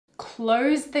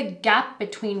close the gap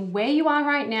between where you are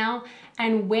right now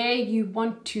and where you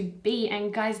want to be.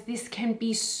 And guys, this can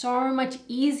be so much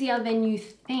easier than you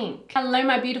think. Hello,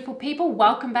 my beautiful people.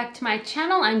 Welcome back to my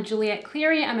channel. I'm Juliet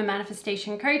Cleary. I'm a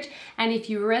manifestation coach. And if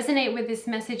you resonate with this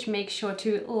message, make sure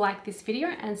to like this video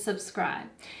and subscribe.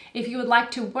 If you would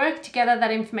like to work together, that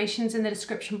information is in the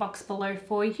description box below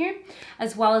for you,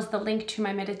 as well as the link to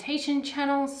my meditation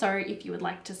channel. So if you would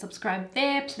like to subscribe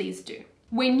there, please do.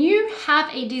 When you have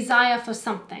a desire for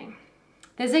something,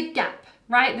 there's a gap,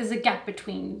 right? There's a gap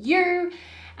between you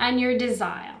and your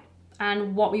desire.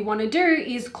 And what we want to do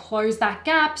is close that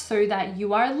gap so that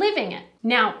you are living it.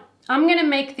 Now, I'm going to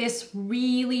make this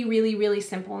really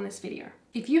simple in this video.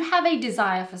 If you have a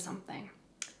desire for something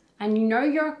and you know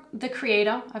you're the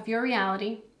creator of your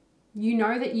reality, you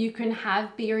know that you can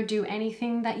have, be, or do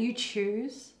anything that you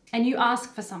choose, and you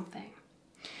ask for something.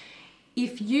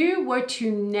 If you were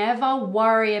to never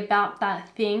worry about that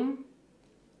thing,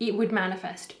 it would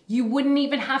manifest. You wouldn't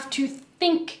even have to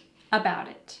think about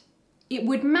it. It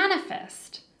would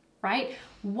manifest, right?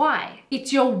 Why?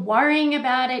 It's your worrying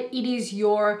about it. It is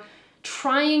your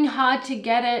trying hard to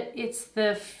get it. It's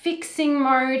the fixing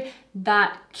mode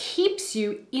that keeps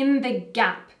you in the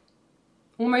gap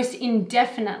almost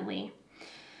indefinitely,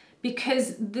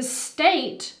 because the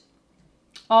state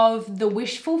of the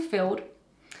wish fulfilled,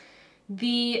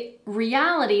 the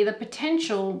reality, the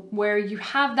potential where you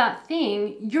have that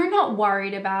thing, you're not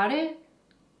worried about it,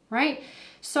 right?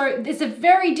 So there's a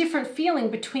very different feeling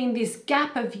between this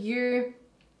gap of you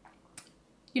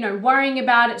worrying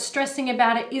about it, stressing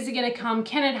about it. Is it going to come?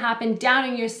 Can it happen?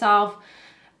 Doubting yourself,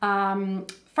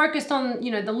 focused on,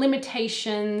 the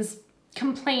limitations,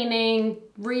 complaining,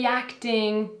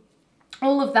 reacting,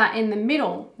 all of that in the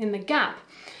middle, in the gap.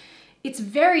 It's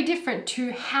very different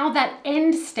to how that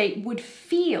end state would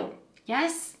feel,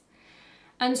 yes?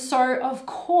 And so, of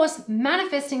course,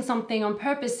 manifesting something on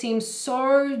purpose seems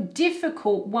so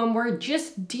difficult when we're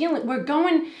just we're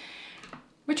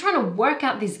trying to work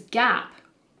out this gap.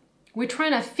 We're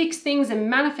trying to fix things and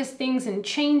manifest things and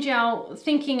change our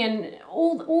thinking and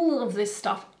all of this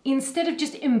stuff instead of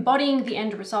just embodying the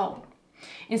end result.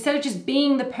 Instead of just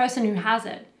being the person who has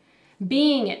it,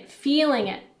 being it, feeling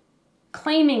it,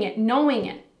 claiming it, knowing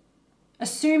it,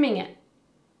 assuming it,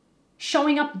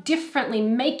 showing up differently,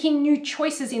 making new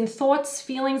choices in thoughts,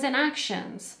 feelings, and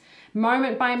actions,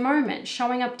 moment by moment,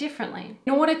 showing up differently.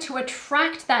 In order to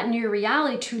attract that new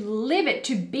reality, to live it,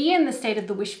 to be in the state of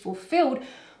the wish fulfilled,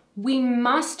 we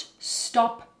must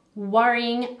stop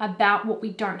worrying about what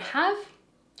we don't have,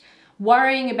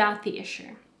 worrying about the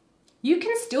issue. You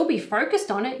can still be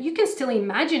focused on it. You can still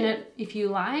imagine it if you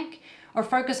like, or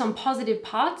focus on positive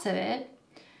parts of it.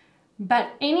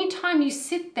 But anytime you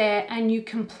sit there and you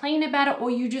complain about it, or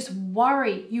you just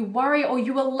worry, or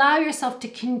you allow yourself to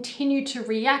continue to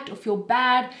react or feel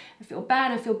bad and feel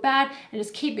bad and feel bad and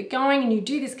just keep it going, and you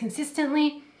do this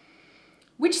consistently,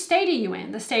 which state are you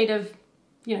in? The state of,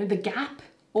 the gap,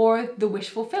 or the wish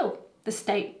fulfilled? The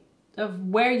state of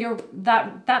where you're,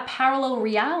 that parallel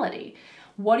reality.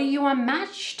 What are you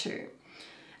unmatched to?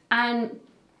 And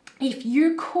if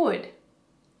you could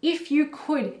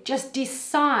just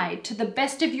decide to the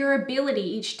best of your ability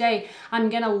each day, I'm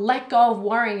going to let go of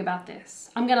worrying about this.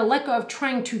 I'm going to let go of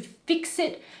trying to fix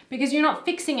it, because you're not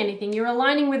fixing anything. You're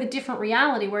aligning with a different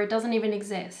reality where it doesn't even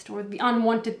exist, or the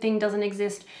unwanted thing doesn't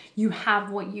exist. You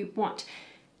have what you want.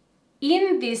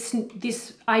 In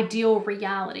this ideal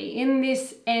reality, in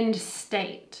this end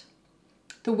state,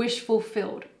 the wish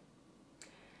fulfilled,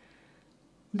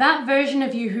 that version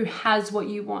of you who has what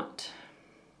you want,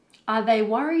 are they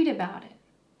worried about it?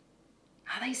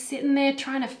 Are they sitting there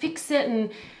trying to fix it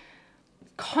and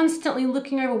constantly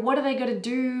looking over what are they going to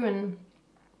do, and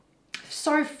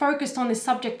so focused on this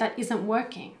subject that isn't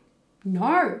working?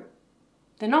 No,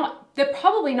 they're not. They're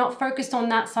probably not focused on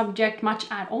that subject much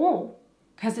at all,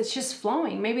 because it's just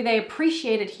flowing. Maybe they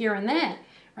appreciate it here and there,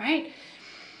 right?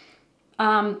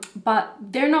 But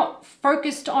they're not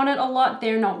focused on it a lot.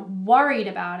 They're not worried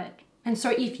about it. And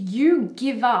so if you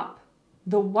give up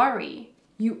the worry,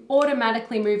 you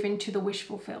automatically move into the wish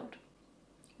fulfilled,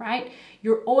 right?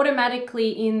 You're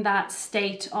automatically in that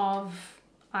state of,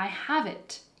 I have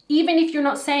it. Even if you're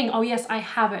not saying, oh yes, I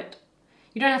have it.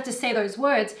 You don't have to say those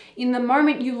words. In the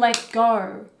moment you let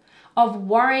go of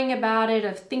worrying about it,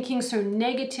 of thinking so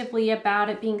negatively about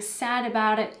it, being sad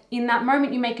about it, in that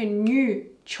moment you make a new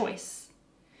choice,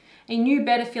 a new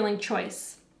better feeling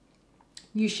choice.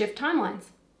 You shift timelines.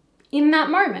 In that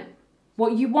moment,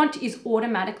 what you want is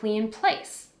automatically in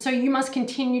place. So you must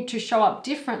continue to show up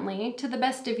differently to the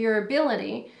best of your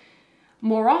ability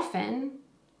more often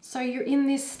So you're in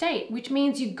this state, which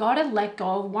means you gotta let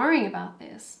go of worrying about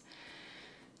this.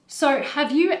 So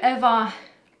have you ever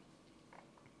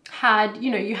had,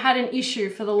 you had an issue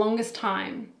for the longest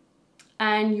time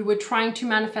and you were trying to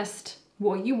manifest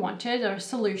what you wanted, or a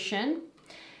solution,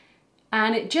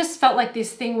 and it just felt like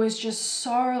this thing was just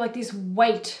so like this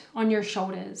weight on your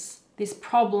shoulders, this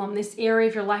problem, this area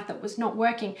of your life that was not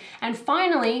working. And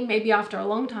finally, maybe after a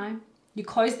long time, you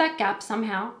closed that gap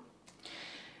somehow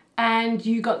and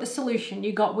you got the solution,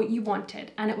 you got what you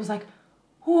wanted. And it was like,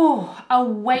 oh, a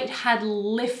weight had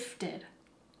lifted,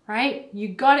 right? You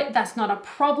got it. That's not a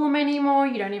problem anymore.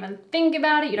 You don't even think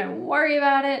about it. You don't worry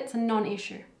about it. It's a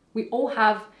non-issue. We all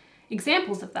have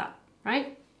examples of that,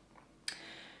 right?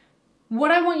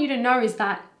 What I want you to know is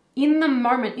that in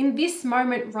this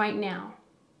moment right now,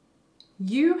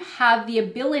 you have the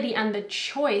ability and the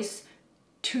choice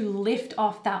to lift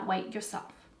off that weight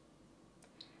yourself.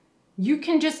 You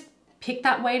can just pick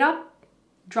that weight up,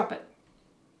 drop it.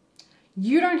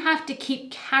 You don't have to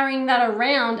keep carrying that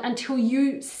around until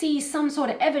you see some sort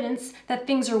of evidence that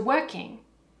things are working.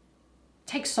 It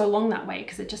takes so long that way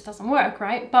because it just doesn't work,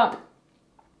 right? But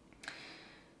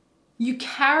you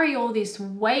carry all this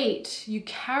weight, you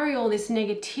carry all this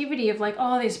negativity of like,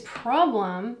 oh, this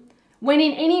problem, when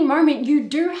in any moment you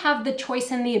do have the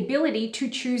choice and the ability to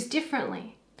choose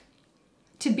differently.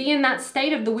 To be in that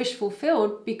state of the wish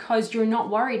fulfilled because you're not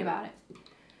worried about it.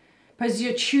 Because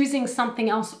you're choosing something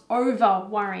else over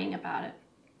worrying about it.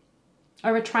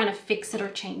 Over trying to fix it or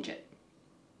change it.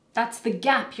 That's the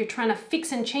gap. You're trying to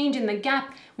fix and change in the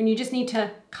gap when you just need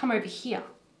to come over here.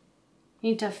 You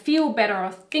need to feel better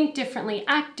or think differently,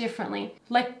 act differently.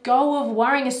 Let go of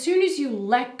worrying. As soon as you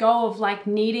let go of like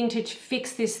needing to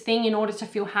fix this thing in order to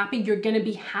feel happy, you're going to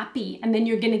be happy and then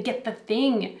you're going to get the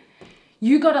thing.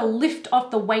 You got to lift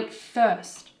off the weight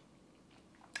first.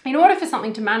 In order for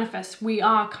something to manifest, we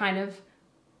are kind of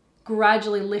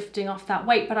gradually lifting off that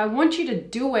weight, but I want you to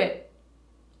do it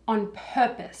on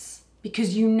purpose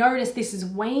because you notice this is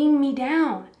weighing me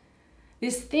down.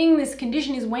 This thing, this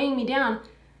condition is weighing me down.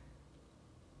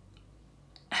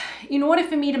 In order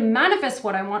for me to manifest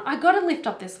what I want, I got to lift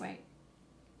up this weight.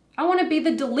 I want to be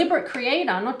the deliberate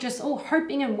creator, not just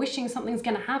hoping and wishing something's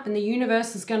going to happen. The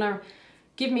universe is going to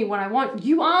give me what I want.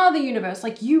 You are the universe.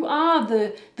 Like you are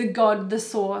the God, the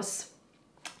source,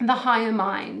 the higher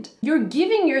mind. You're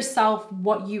giving yourself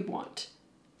what you want.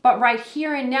 But right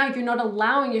here and now, you're not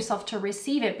allowing yourself to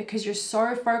receive it because you're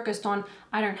so focused on,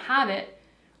 I don't have it.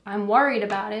 I'm worried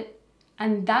about it.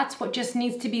 And that's what just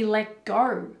needs to be let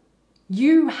go.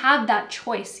 You have that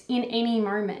choice in any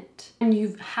moment. And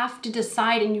you have to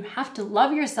decide and you have to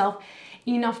love yourself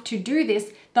enough to do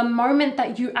this. The moment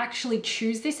that you actually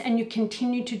choose this and you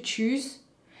continue to choose,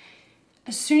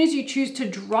 as soon as you choose to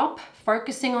drop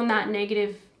focusing on that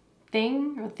negative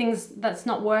thing or things that's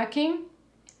not working,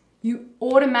 you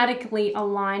automatically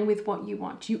align with what you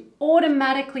want. You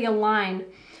automatically align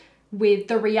with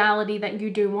the reality that you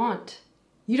do want.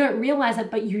 You don't realize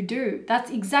it, but you do.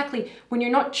 That's exactly when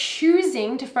you're not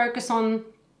choosing to focus on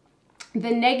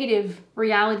the negative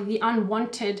reality, the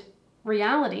unwanted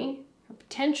reality or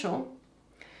potential,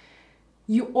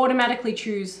 you automatically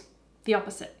choose the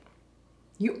opposite.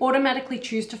 You automatically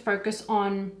choose to focus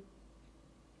on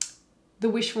the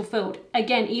wish fulfilled.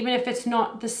 Again, even if it's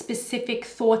not the specific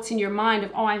thoughts in your mind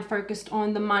of, oh, I'm focused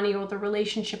on the money or the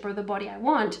relationship or the body I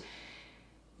want,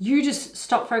 you just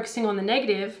stop focusing on the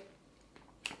negative,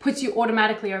 puts you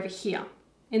automatically over here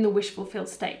in the wish fulfilled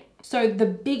state. So the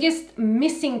biggest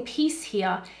missing piece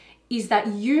here is that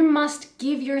you must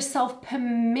give yourself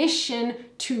permission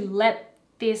to let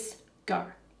this go.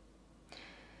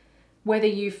 Whether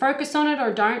you focus on it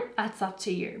or don't, that's up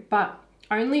to you. But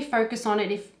only focus on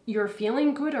it if you're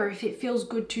feeling good or if it feels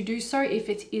good to do so, if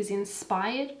it is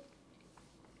inspired.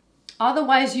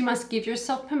 Otherwise, you must give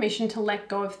yourself permission to let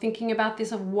go of thinking about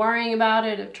this, of worrying about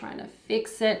it, of trying to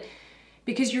fix it,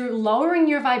 because you're lowering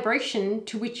your vibration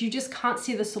to which you just can't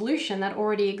see the solution that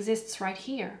already exists right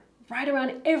here, right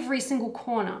around every single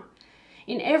corner.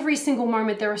 In every single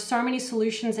moment, there are so many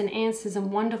solutions and answers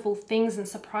and wonderful things and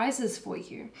surprises for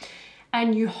you.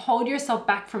 And you hold yourself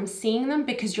back from seeing them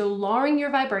because you're lowering your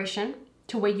vibration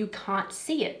to where you can't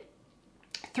see it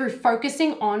through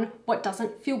focusing on what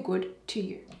doesn't feel good to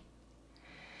you.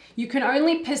 You can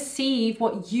only perceive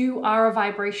what you are a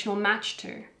vibrational match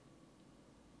to,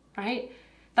 right?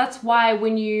 That's why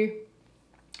when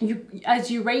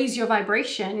as you raise your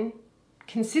vibration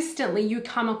consistently, you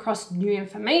come across new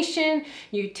information,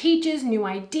 new teachers, new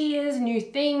ideas, new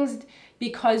things,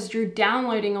 because you're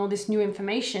downloading all this new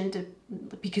information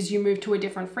because you move to a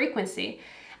different frequency.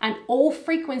 And all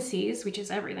frequencies, which is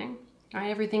everything, right?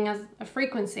 Everything has a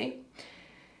frequency.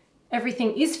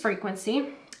 Everything is frequency,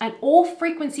 and all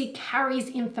frequency carries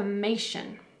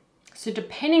information. So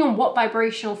depending on what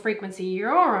vibrational frequency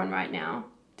you're on right now,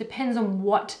 depends on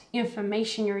what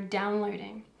information you're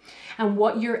downloading and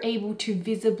what you're able to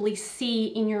visibly see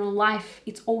in your life.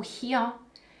 It's all here,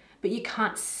 but you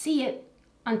can't see it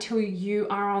until you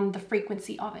are on the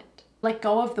frequency of it. Let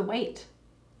go of the weight.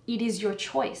 It is your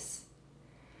choice.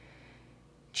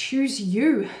 Choose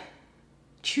you.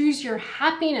 Choose your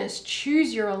happiness.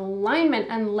 Choose your alignment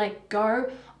and let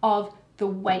go of the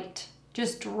weight.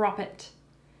 Just drop it.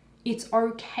 It's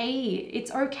okay.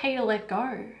 It's okay to let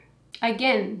go.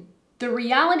 Again, the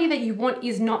reality that you want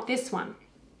is not this one.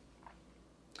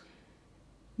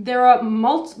 There are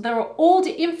all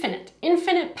the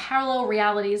infinite parallel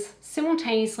realities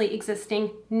simultaneously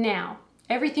existing now.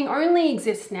 Everything only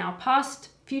exists now. Past,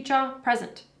 future,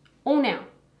 present. All now.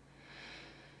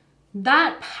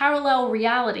 That parallel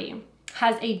reality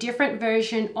has a different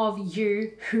version of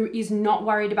you who is not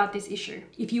worried about this issue.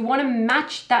 If you want to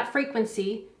match that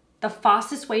frequency, the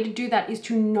fastest way to do that is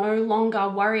to no longer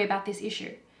worry about this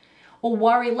issue or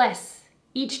worry less.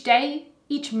 Each day,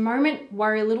 each moment,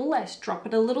 worry a little less, drop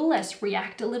it a little less,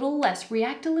 react a little less,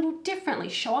 react a little differently,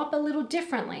 show up a little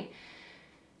differently.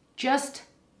 Just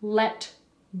let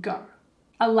go.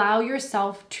 Allow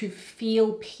yourself to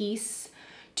feel peace,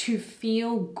 to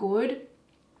feel good,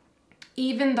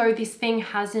 even though this thing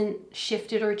hasn't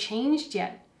shifted or changed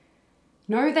yet.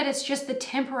 Know that it's just the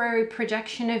temporary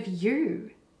projection of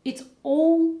you. It's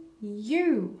all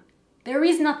you. There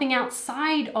is nothing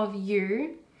outside of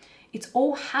you. It's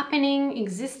all happening,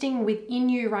 existing within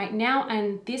you right now,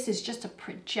 and this is just a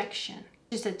projection,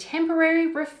 just a temporary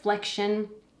reflection.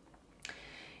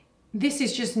 This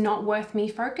is just not worth me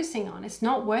focusing on. It's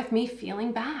not worth me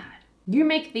feeling bad. You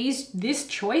make this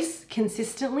choice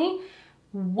consistently,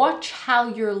 watch how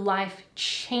your life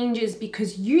changes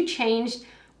because you changed.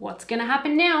 What's going to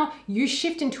happen now? You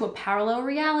shift into a parallel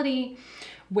reality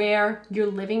where you're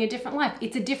living a different life.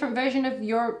 It's a different version of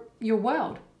your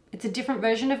world. It's a different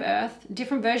version of Earth, a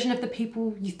different version of the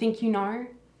people you think you know.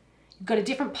 You've got a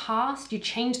different past. You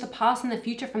change the past and the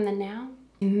future from the now.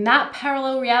 In that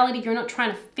parallel reality, you're not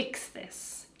trying to fix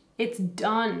this. It's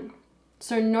done.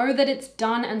 So know that it's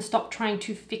done and stop trying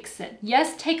to fix it.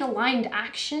 Yes, take aligned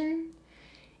action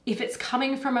if it's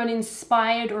coming from an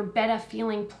inspired or better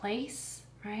feeling place,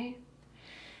 right?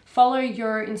 Follow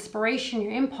your inspiration,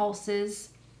 your impulses,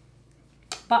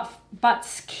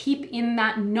 but keep in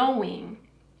that knowing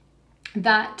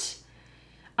that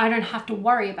I don't have to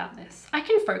worry about this. I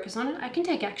can focus on it, I can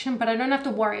take action, but I don't have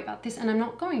to worry about this, and I'm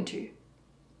not going to.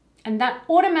 And that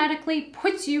automatically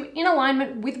puts you in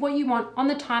alignment with what you want on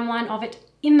the timeline of it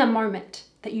in the moment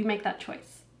that you make that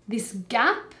choice. This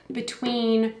gap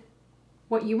between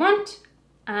what you want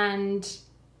and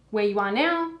where you are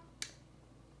now,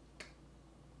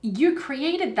 you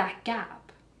created that gap.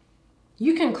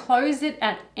 You can close it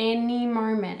at any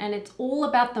moment, and it's all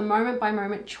about the moment by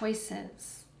moment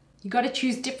choices. You got to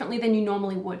choose differently than you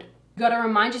normally would. You got to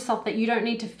remind yourself that you don't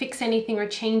need to fix anything or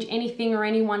change anything or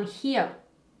anyone here.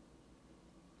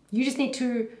 You just need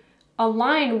to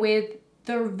align with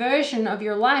the version of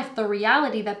your life, the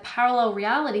reality, the parallel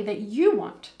reality that you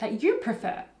want, that you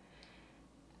prefer.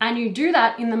 And you do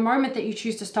that in the moment that you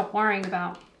choose to stop worrying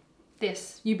about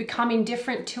this. You become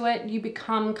indifferent to it. You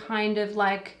become kind of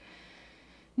like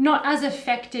not as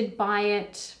affected by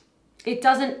it. It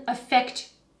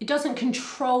doesn't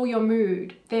control your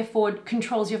mood. Therefore, it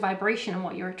controls your vibration and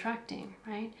what you're attracting,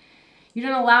 right? You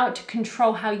don't allow it to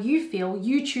control how you feel.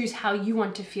 You choose how you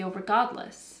want to feel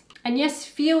regardless. And yes,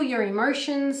 feel your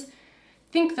emotions,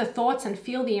 think the thoughts and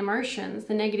feel the emotions,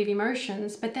 the negative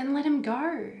emotions, but then let them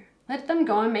go. Let them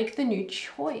go and make the new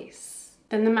choice.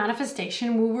 Then the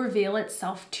manifestation will reveal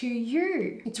itself to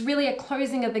you. It's really a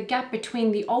closing of the gap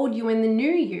between the old you and the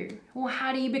new you. Well,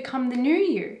 how do you become the new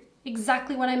you?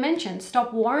 Exactly what I mentioned.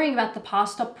 Stop worrying about the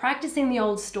past. Stop practicing the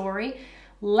old story.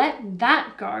 Let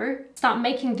that go. Start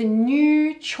making the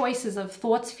new choices of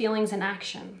thoughts, feelings, and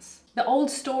actions. The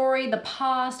old story, the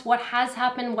past, what has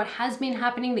happened, what has been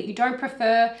happening that you don't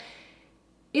prefer,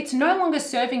 it's no longer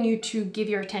serving you to give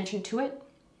your attention to it.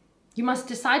 You must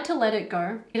decide to let it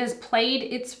go. It has played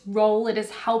its role. It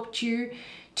has helped you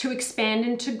to expand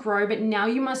and to grow, but now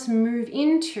you must move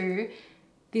into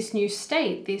this new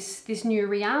state, this new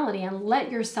reality, and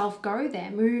let yourself go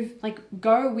there.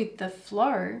 Go with the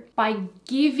flow by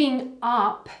giving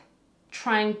up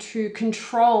trying to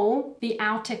control the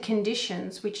outer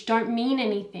conditions, which don't mean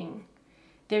anything.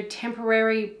 They're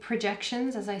temporary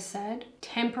projections, as I said,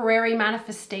 temporary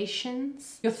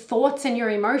manifestations. Your thoughts and your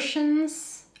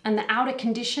emotions and the outer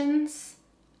conditions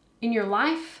in your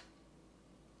life,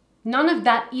 none of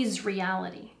that is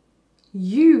reality.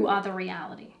 You are the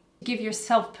reality. Give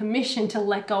yourself permission to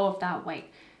let go of that weight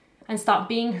and start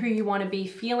being who you want to be,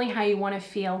 feeling how you want to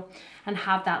feel, and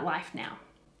have that life now.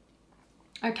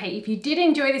 Okay, if you did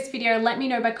enjoy this video, let me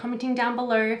know by commenting down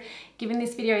below, giving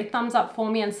this video a thumbs up for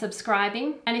me, and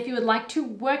subscribing. And if you would like to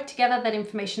work together, that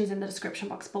information is in the description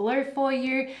box below for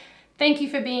you. Thank you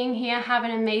for being here. Have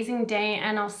an amazing day,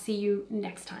 and I'll see you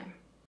next time.